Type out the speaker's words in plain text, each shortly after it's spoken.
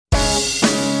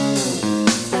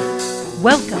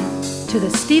Welcome to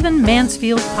the Stephen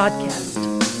Mansfield Podcast.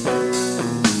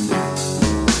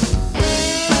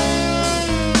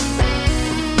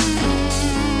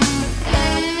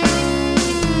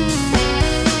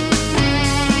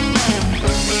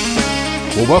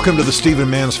 Well, welcome to the Stephen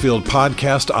Mansfield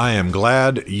Podcast. I am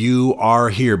glad you are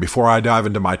here. Before I dive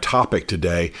into my topic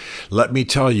today, let me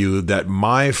tell you that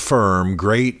my firm,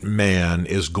 Great Man,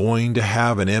 is going to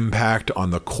have an impact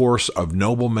on the course of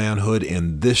noble manhood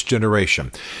in this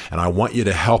generation, and I want you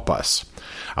to help us.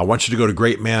 I want you to go to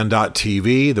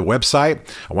greatman.tv, the website.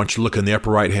 I want you to look in the upper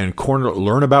right-hand corner,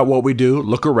 learn about what we do,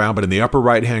 look around, but in the upper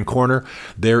right-hand corner,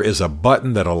 there is a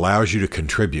button that allows you to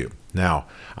contribute. Now,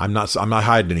 I'm not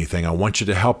hiding anything. I want you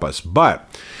to help us. But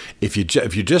if you're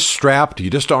just strapped, you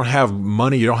just don't have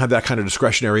money, you don't have that kind of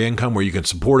discretionary income where you can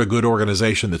support a good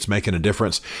organization that's making a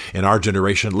difference in our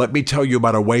generation, let me tell you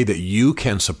about a way that you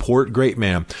can support Great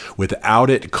Man without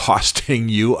it costing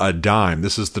you a dime.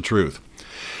 This is the truth.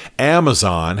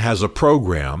 Amazon has a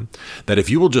program that if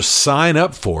you will just sign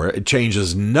up for it, it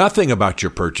changes nothing about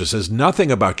your purchases, nothing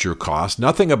about your costs,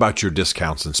 nothing about your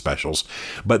discounts and specials.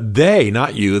 But they,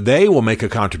 not you, they will make a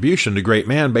contribution to Great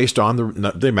Man based on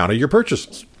the amount of your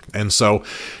purchases. And so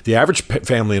the average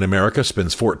family in America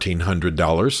spends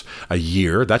 $1,400 a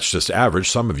year. That's just average.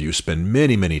 Some of you spend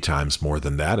many, many times more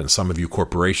than that. And some of you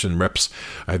corporation reps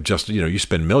have just, you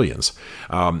spend millions.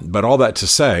 But all that to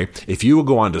say, if you will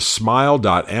go on to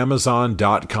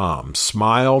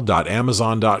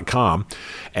smile.amazon.com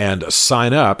and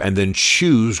sign up and then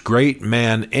choose Great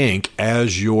Man Inc.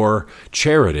 as your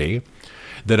charity,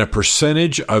 then a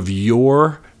percentage of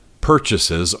your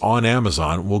purchases on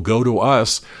Amazon will go to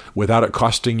us without it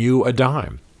costing you a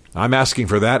dime. I'm asking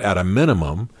for that at a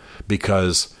minimum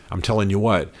because I'm telling you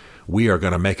what, we are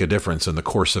going to make a difference in the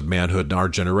course of manhood in our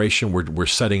generation. We're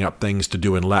setting up things to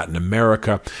do in Latin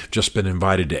America, just been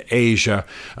invited to Asia.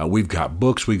 We've got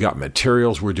books, we've got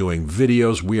materials, we're doing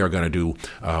videos. We are going to do,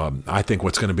 I think,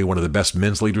 what's going to be one of the best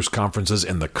men's leaders conferences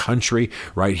in the country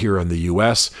right here in the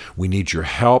U.S. We need your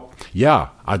help. Yeah,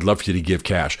 I'd love for you to give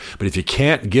cash. But if you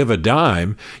can't give a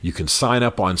dime, you can sign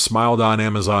up on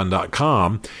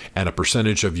smile.amazon.com and a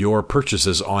percentage of your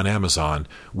purchases on Amazon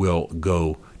will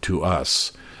go to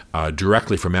us.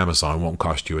 Directly from Amazon, won't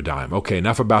cost you a dime. Okay,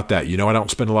 enough about that. I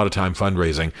don't spend a lot of time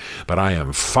fundraising, but I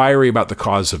am fiery about the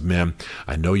cause of men.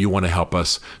 I know you want to help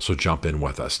us, so jump in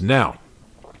with us. Now,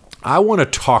 I want to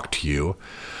talk to you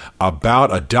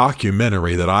about a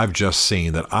documentary that I've just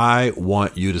seen that I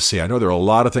want you to see. I know there are a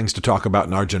lot of things to talk about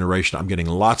in our generation. I'm getting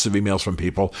lots of emails from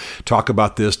people. Talk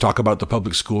about this, talk about the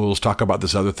public schools, talk about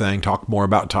this other thing, talk more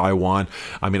about Taiwan.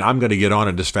 I'm going to get on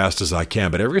it as fast as I can,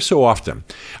 but every so often,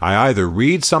 I either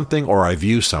read something or I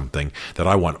view something that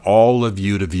I want all of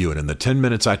you to view. And in the 10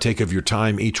 minutes I take of your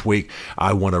time each week,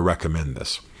 I want to recommend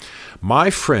this.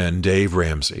 My friend, Dave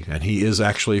Ramsey, and he is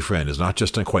actually a friend, is not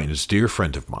just an acquaintance, dear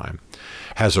friend of mine,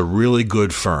 has a really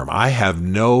good firm. I have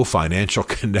no financial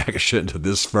connection to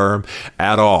this firm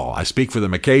at all. I speak for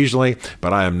them occasionally,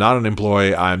 but I am not an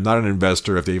employee. I am not an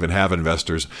investor, if they even have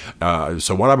investors.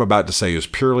 So what I'm about to say is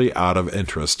purely out of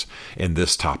interest in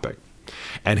this topic.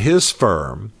 And his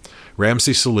firm,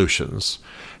 Ramsey Solutions,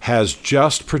 has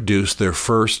just produced their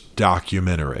first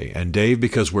documentary. And Dave,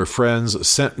 because we're friends,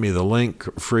 sent me the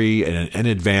link free in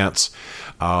advance.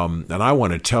 And I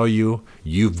want to tell you,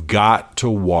 you've got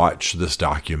to watch this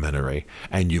documentary,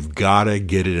 and you've got to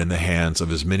get it in the hands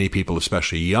of as many people,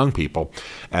 especially young people,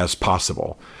 as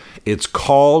possible. It's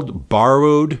called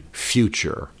Borrowed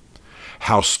Future: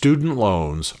 How Student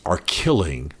Loans Are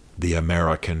Killing the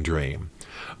American Dream.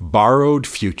 Borrowed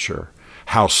Future: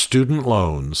 How Student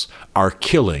Loans Are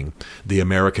Killing the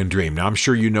American Dream. Now, I'm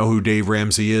sure you know who Dave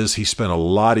Ramsey is. He spent a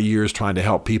lot of years trying to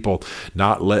help people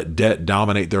not let debt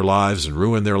dominate their lives and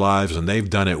ruin their lives, and they've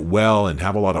done it well and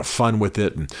have a lot of fun with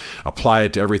it and apply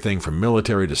it to everything from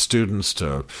military to students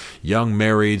to young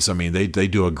marrieds. They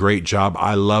do a great job.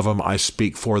 I love them. I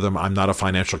speak for them. I'm not a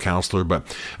financial counselor, but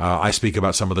I speak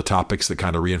about some of the topics that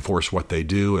kind of reinforce what they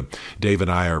do, and Dave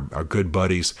and I are good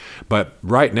buddies. But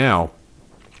right now,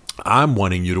 I'm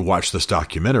wanting you to watch this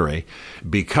documentary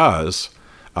because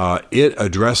it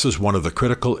addresses one of the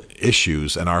critical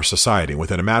issues in our society.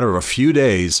 Within a matter of a few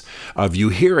days of you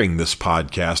hearing this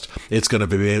podcast, it's going to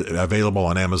be available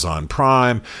on Amazon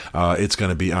Prime. It's going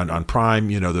to be on Prime,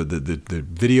 the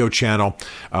video channel.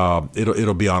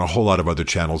 It'll be on a whole lot of other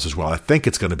channels as well. I think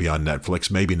it's going to be on Netflix,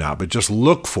 maybe not, but just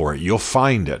look for it. You'll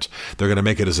find it. They're going to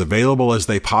make it as available as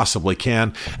they possibly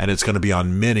can, and it's going to be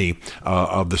on many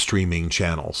of the streaming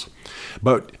channels.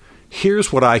 But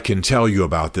here's what I can tell you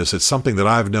about this. It's something that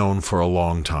I've known for a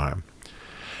long time.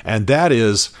 And that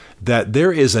is that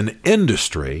there is an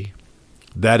industry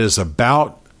that is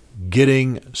about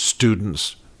getting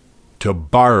students to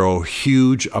borrow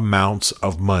huge amounts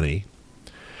of money,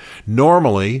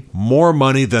 normally more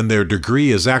money than their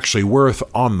degree is actually worth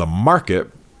on the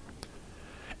market.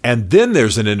 And then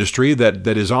there's an industry that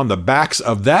is on the backs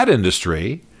of that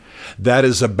industry that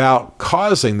is about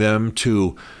causing them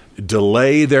to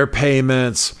delay their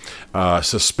payments,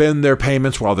 suspend their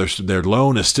payments while their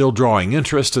loan is still drawing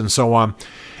interest and so on.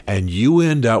 And you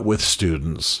end up with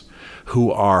students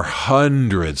who are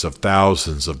hundreds of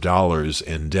thousands of dollars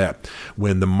in debt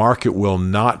when the market will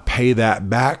not pay that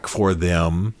back for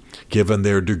them, given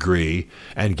their degree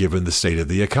and given the state of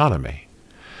the economy.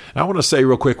 I want to say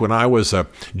real quick, when I was a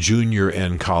junior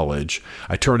in college,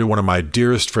 I turned to one of my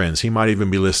dearest friends. He might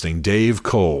even be listening. Dave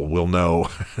Cole will know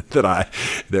that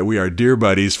we are dear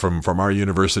buddies from our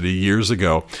university years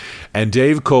ago. And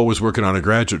Dave Cole was working on a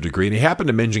graduate degree, and he happened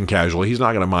to mention casually, he's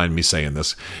not going to mind me saying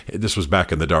this. This was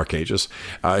back in the dark ages.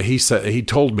 He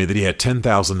told me that he had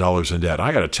 $10,000 in debt.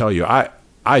 I got to tell you,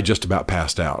 I just about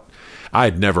passed out. I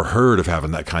had never heard of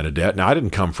having that kind of debt. Now, I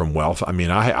didn't come from wealth. I mean,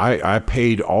 I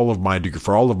paid for all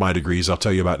of my degrees. I'll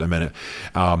tell you about in a minute.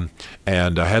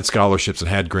 And I had scholarships and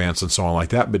had grants and so on like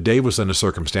that. But Dave was in a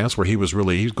circumstance where he was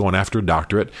going after a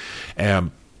doctorate,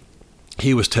 and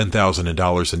he was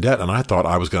 $10,000 in debt, and I thought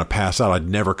I was going to pass out. I'd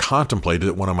never contemplated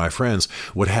that one of my friends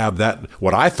would have that,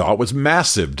 what I thought was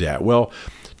massive debt. Well,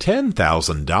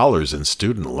 $10,000 in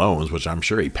student loans, which I'm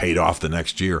sure he paid off the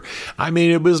next year. I mean,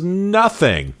 it was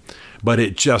nothing. But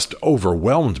it just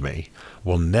overwhelmed me.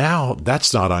 Well, now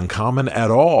that's not uncommon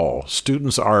at all.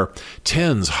 Students are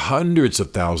tens, hundreds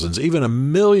of thousands, even $1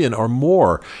 million or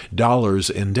more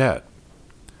dollars in debt.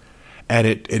 And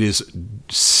it is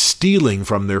stealing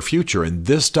from their future. And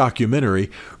this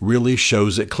documentary really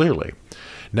shows it clearly.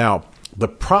 Now, the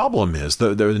problem is,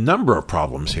 there are a number of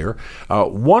problems here.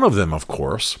 One of them, of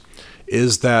course,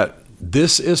 is that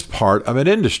this is part of an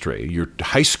industry. Your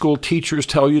high school teachers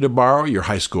tell you to borrow. Your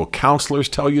high school counselors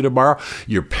tell you to borrow.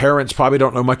 Your parents probably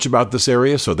don't know much about this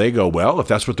area, so they go, well, if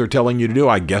that's what they're telling you to do,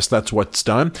 I guess that's what's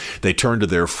done. They turn to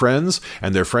their friends,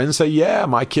 and their friends say, yeah,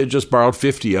 my kid just borrowed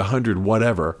 50, 100,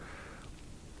 whatever.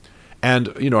 And,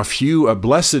 a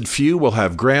blessed few will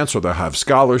have grants, or they'll have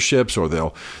scholarships, or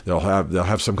they'll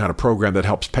have some kind of program that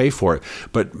helps pay for it.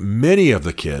 But many of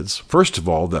the kids, first of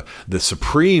all, the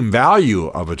supreme value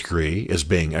of a degree is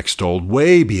being extolled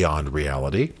way beyond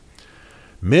reality.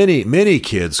 Many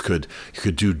kids could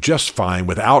do just fine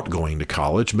without going to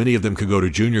college. Many of them could go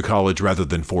to junior college rather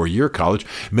than 4-year college.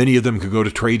 Many of them could go to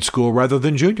trade school rather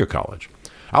than junior college.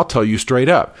 I'll tell you straight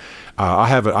up. I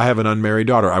have an unmarried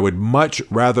daughter. I would much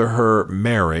rather her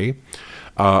marry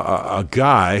a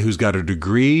guy who's got a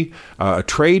degree, a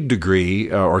trade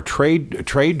degree, or trade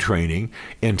training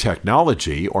in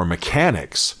technology or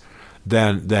mechanics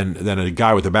than a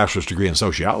guy with a bachelor's degree in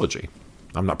sociology.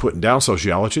 I'm not putting down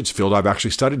sociology; it's a field I've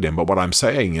actually studied in. But what I'm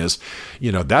saying is,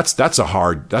 that's a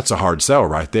hard sell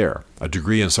right there. A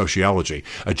degree in sociology,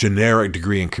 a generic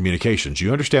degree in communications.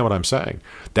 You understand what I'm saying?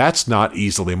 That's not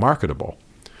easily marketable.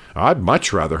 I'd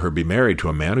much rather her be married to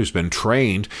a man who's been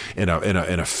trained in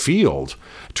a field,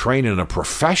 trained in a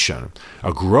profession,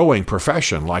 a growing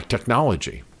profession like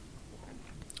technology.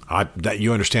 That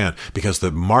you understand, because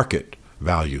the market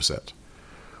values it.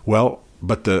 Well,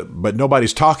 but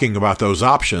nobody's talking about those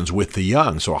options with the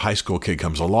young. So a high school kid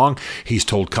comes along. He's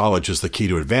told college is the key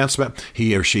to advancement.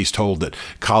 He or she's told that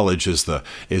college is the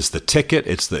ticket.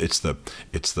 It's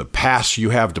the pass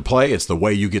you have to play. It's the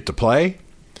way you get to play.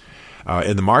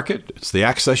 In the market, it's the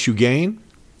access you gain.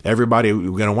 Everybody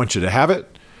going to want you to have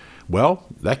it. Well,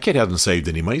 that kid hasn't saved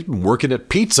any money. He's been working at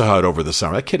Pizza Hut over the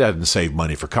summer. That kid hasn't saved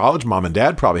money for college. Mom and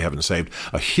dad probably haven't saved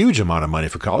a huge amount of money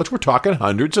for college. We're talking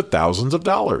hundreds of thousands of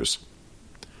dollars.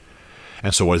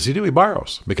 And so what does he do? He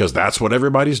borrows, because that's what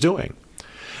everybody's doing.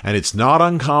 And it's not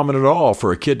uncommon at all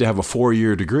for a kid to have a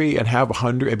 4-year degree and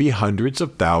be hundreds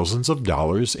of thousands of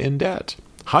dollars in debt.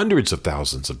 Hundreds of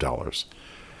thousands of dollars.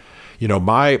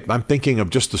 I'm thinking of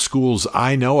just the schools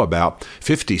I know about,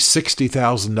 $50,000,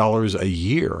 $60,000 a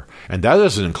year. And that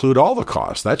doesn't include all the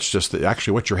costs. That's just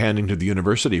actually what you're handing to the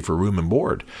university for room and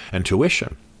board and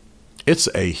tuition. It's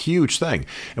a huge thing.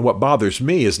 And what bothers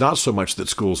me is not so much that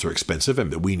schools are expensive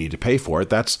and that we need to pay for it.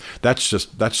 That's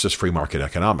just free market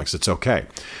economics. It's okay.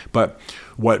 But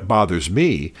what bothers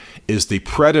me is the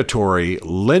predatory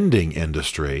lending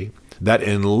industry that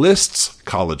enlists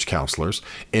college counselors,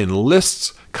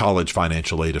 enlists college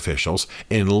financial aid officials,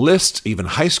 enlists even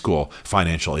high school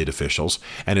financial aid officials,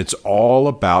 and it's all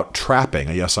about trapping,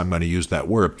 yes, I'm going to use that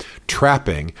word,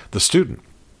 trapping the student.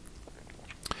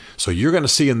 So you're going to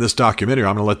see in this documentary,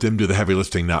 I'm going to let them do the heavy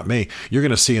lifting, not me. You're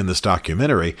going to see in this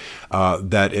documentary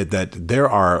that there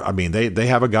are, I mean, they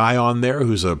have a guy on there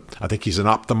who's I think he's an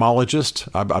ophthalmologist.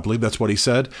 I believe that's what he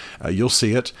said. You'll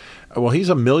see it. Well, he's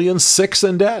 $1.6 million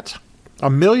in debt.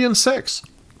 $1.6 million.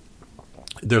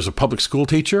 There's a public school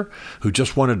teacher who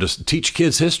just wanted to teach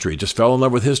kids history, just fell in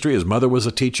love with history. His mother was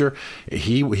a teacher.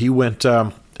 He went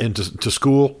into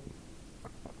school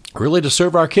really to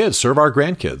serve our kids, serve our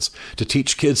grandkids, to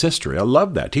teach kids history. I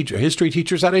love that. History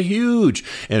teachers had a huge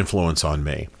influence on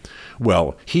me.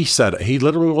 Well, he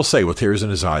literally will say with tears in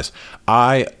his eyes,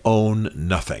 I own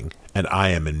nothing and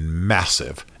I am in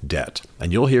massive debt.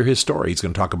 And you'll hear his story. He's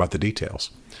going to talk about the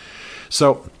details.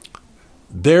 So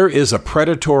there is a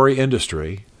predatory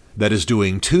industry that is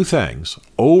doing two things: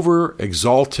 over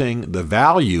exalting the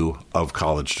value of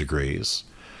college degrees,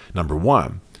 number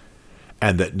one,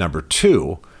 and that number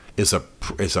two is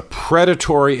a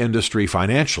predatory industry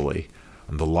financially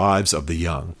on the lives of the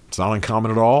young. It's not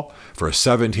uncommon at all for a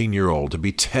 17-year-old to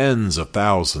be tens of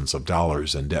thousands of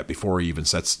dollars in debt before he even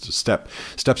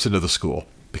steps into the school,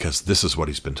 because this is what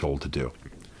he's been told to do.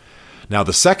 Now,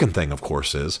 the second thing, of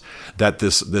course, is that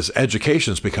this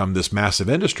education has become this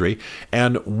massive industry,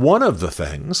 and one of the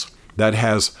things that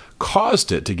has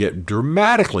caused it to get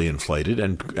dramatically inflated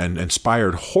and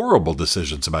inspired horrible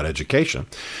decisions about education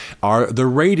are the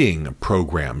rating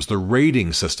programs, the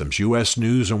rating systems. U.S.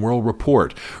 News and World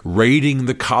Report rating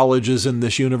the colleges in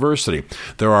this university.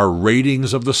 There are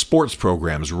ratings of the sports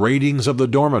programs, ratings of the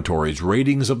dormitories,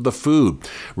 ratings of the food,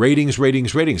 ratings,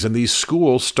 and these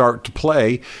schools start to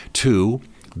play to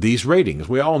these ratings.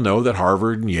 We all know that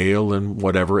Harvard and Yale and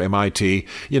whatever, MIT,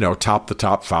 top the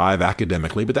top 5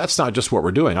 academically, but that's not just what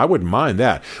we're doing. I wouldn't mind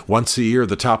that. Once a year,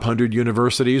 the top 100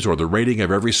 universities or the rating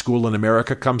of every school in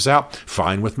America comes out.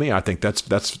 Fine with me. I think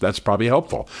that's probably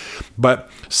helpful. But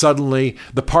suddenly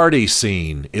the party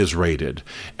scene is rated,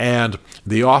 and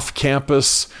the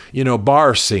off-campus,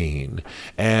 bar scene,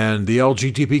 and the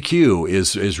LGBTQ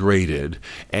is rated,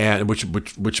 and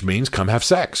which means come have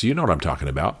sex. You know what I'm talking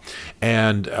about.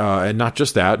 And not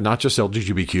just that, not just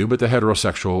LGBTQ, but the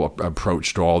heterosexual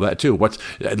approach to all that too. What's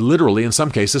literally in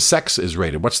some cases sex is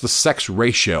rated. What's the sex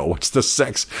ratio? What's the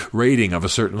sex rating of a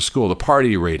certain school? The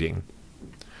party rating.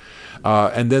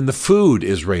 And then the food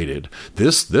is rated.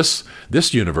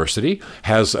 This university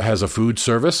has a food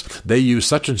service. They use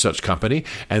such and such company,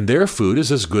 and their food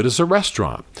is as good as a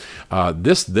restaurant.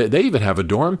 They even have a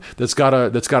dorm that's got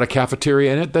a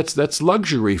cafeteria in it that's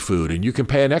luxury food, and you can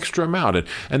pay an extra amount.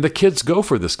 And the kids go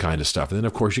for this kind of stuff. And then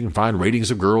of course you can find ratings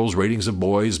of girls, ratings of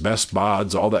boys, best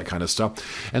bods, all that kind of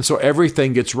stuff. And so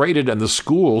everything gets rated, and the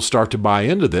schools start to buy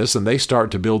into this, and they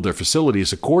start to build their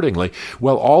facilities accordingly.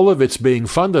 Well, all of it's being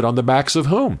funded on the backs of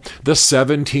whom? The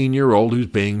 17-year-old who's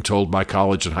being told by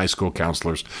college and high school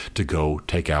counselors to go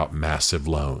take out massive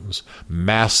loans.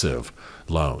 Massive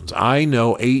loans. I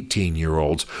know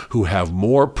 18-year-olds who have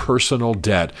more personal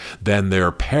debt than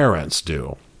their parents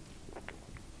do.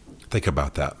 Think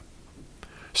about that.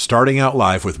 Starting out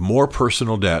life with more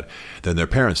personal debt than their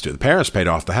parents do. The parents paid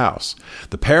off the house.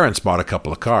 The parents bought a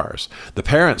couple of cars. The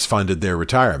parents funded their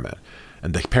retirement.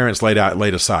 And the parents laid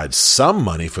aside some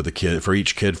money for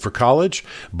each kid for college,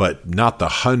 but not the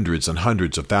hundreds and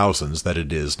hundreds of thousands that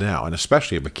it is now. And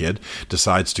especially if a kid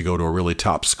decides to go to a really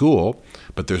top school,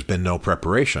 but there's been no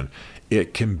preparation,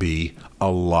 it can be a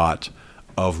lot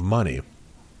of money.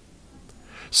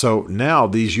 So now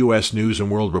these U.S. News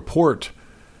and World Report,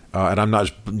 and I'm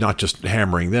not just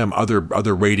hammering them, other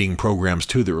rating programs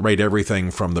too that rate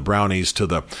everything from the brownies to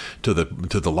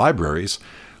the libraries,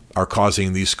 are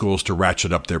causing these schools to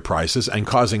ratchet up their prices and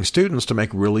causing students to make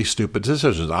really stupid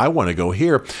decisions. I want to go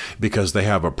here because they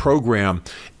have a program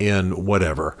in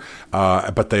whatever,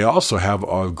 but they also have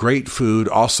great food,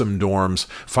 awesome dorms,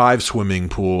 5 swimming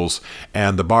pools,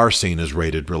 and the bar scene is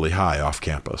rated really high off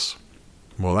campus.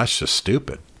 Well, that's just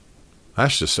stupid.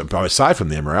 That's just, aside from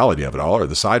the immorality of it all, or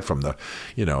aside from the,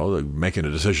 making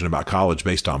a decision about college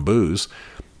based on booze,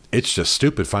 it's just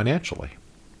stupid financially.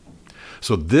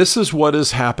 So this is what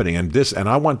is happening, and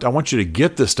I want you to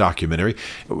get this documentary.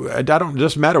 It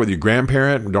doesn't matter whether you're a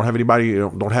grandparent, don't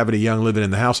have any young living in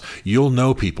the house. You'll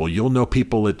know people. You'll know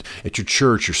people at your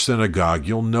church, your synagogue.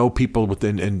 You'll know people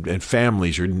within and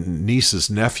families, your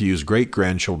nieces, nephews, great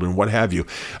grandchildren, what have you.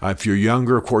 If you're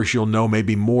younger, of course, you'll know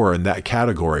maybe more in that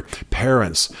category.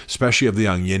 Parents, especially of the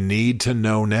young, you need to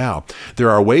know now. There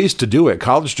are ways to do it.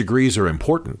 College degrees are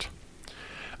important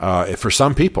for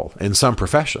some people in some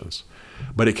professions,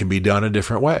 but it can be done a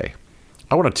different way.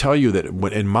 I want to tell you that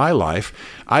in my life,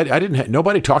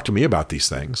 nobody talked to me about these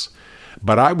things.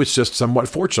 But I was just somewhat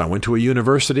fortunate. I went to a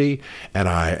university, and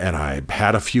I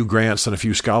had a few grants and a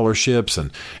few scholarships,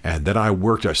 and then I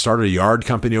started a yard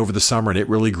company over the summer, and it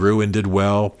really grew and did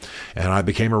well. And I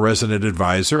became a resident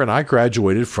advisor, and I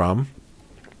graduated from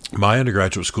my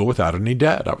undergraduate school without any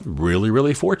debt. I'm really,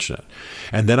 really fortunate.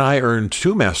 And then I earned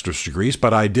 2 master's degrees,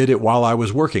 but I did it while I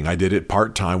was working. I did it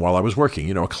part-time while I was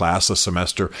working, a class a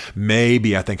semester.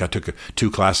 Maybe I think I took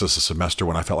 2 classes a semester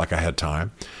when I felt like I had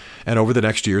time. And over the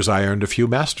next years, I earned a few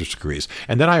master's degrees,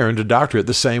 and then I earned a doctorate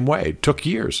the same way. It took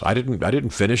years. I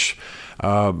didn't finish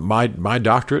my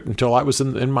doctorate until I was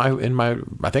in my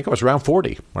I think I was around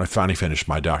 40 when I finally finished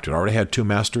my doctorate. I already had 2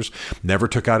 masters. Never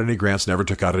took out any grants. Never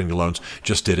took out any loans.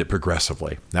 Just did it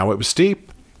progressively. Now it was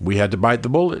steep. We had to bite the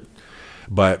bullet.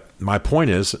 But my point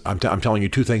is, I'm telling you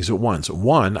 2 things at once.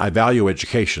 One, I value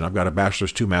education. I've got a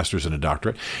bachelor's, 2 masters, and a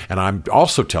doctorate. And I'm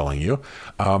also telling you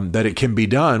that it can be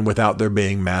done without there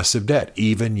being massive debt,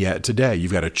 even yet today.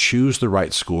 You've got to choose the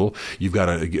right school. You've got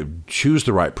to choose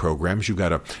the right programs. You've got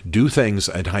to do things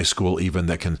at high school even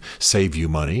that can save you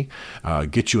money,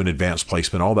 get you an advanced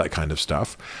placement, all that kind of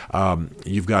stuff.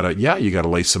 You've got to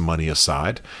lay some money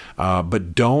aside.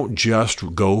 But don't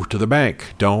just go to the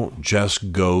bank. Don't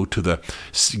just go to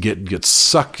get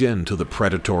sucked into the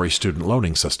predatory student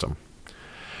loaning system.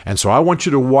 And so I want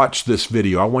you to watch this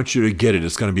video. I want you to get it.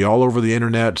 It's going to be all over the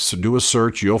internet. So do a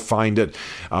search. You'll find it.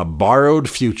 Borrowed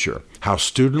Future, How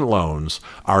Student Loans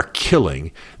Are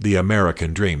Killing the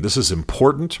American Dream. This is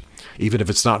important. Even if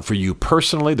it's not for you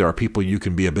personally, there are people you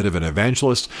can be a bit of an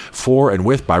evangelist for and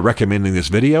with by recommending this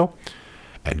video.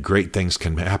 And great things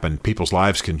can happen. People's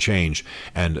lives can change,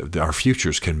 and our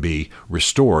futures can be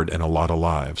restored in a lot of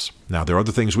lives. Now, there are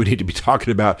other things we need to be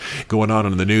talking about going on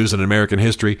in the news and American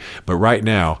history, but right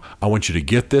now, I want you to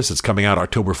get this. It's coming out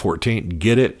October 14th.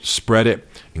 Get it, spread it,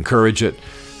 encourage it.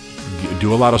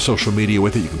 Do a lot of social media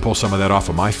with it. You can pull some of that off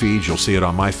of my feeds. You'll see it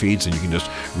on my feeds, and you can just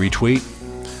retweet,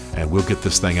 and we'll get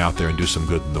this thing out there and do some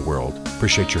good in the world.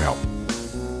 Appreciate your help.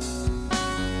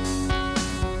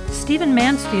 Stephen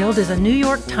Mansfield is a New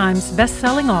York Times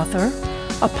best-selling author,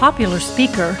 a popular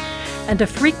speaker, and a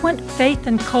frequent faith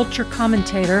and culture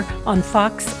commentator on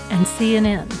Fox and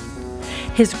CNN.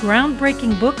 His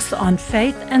groundbreaking books on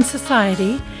faith and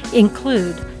society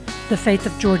include The Faith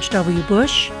of George W.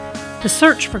 Bush, The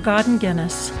Search for God in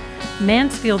Guinness,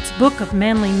 Mansfield's Book of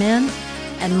Manly Men,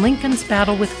 and Lincoln's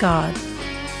Battle with God.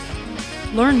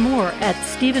 Learn more at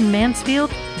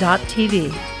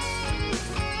stephenmansfield.tv.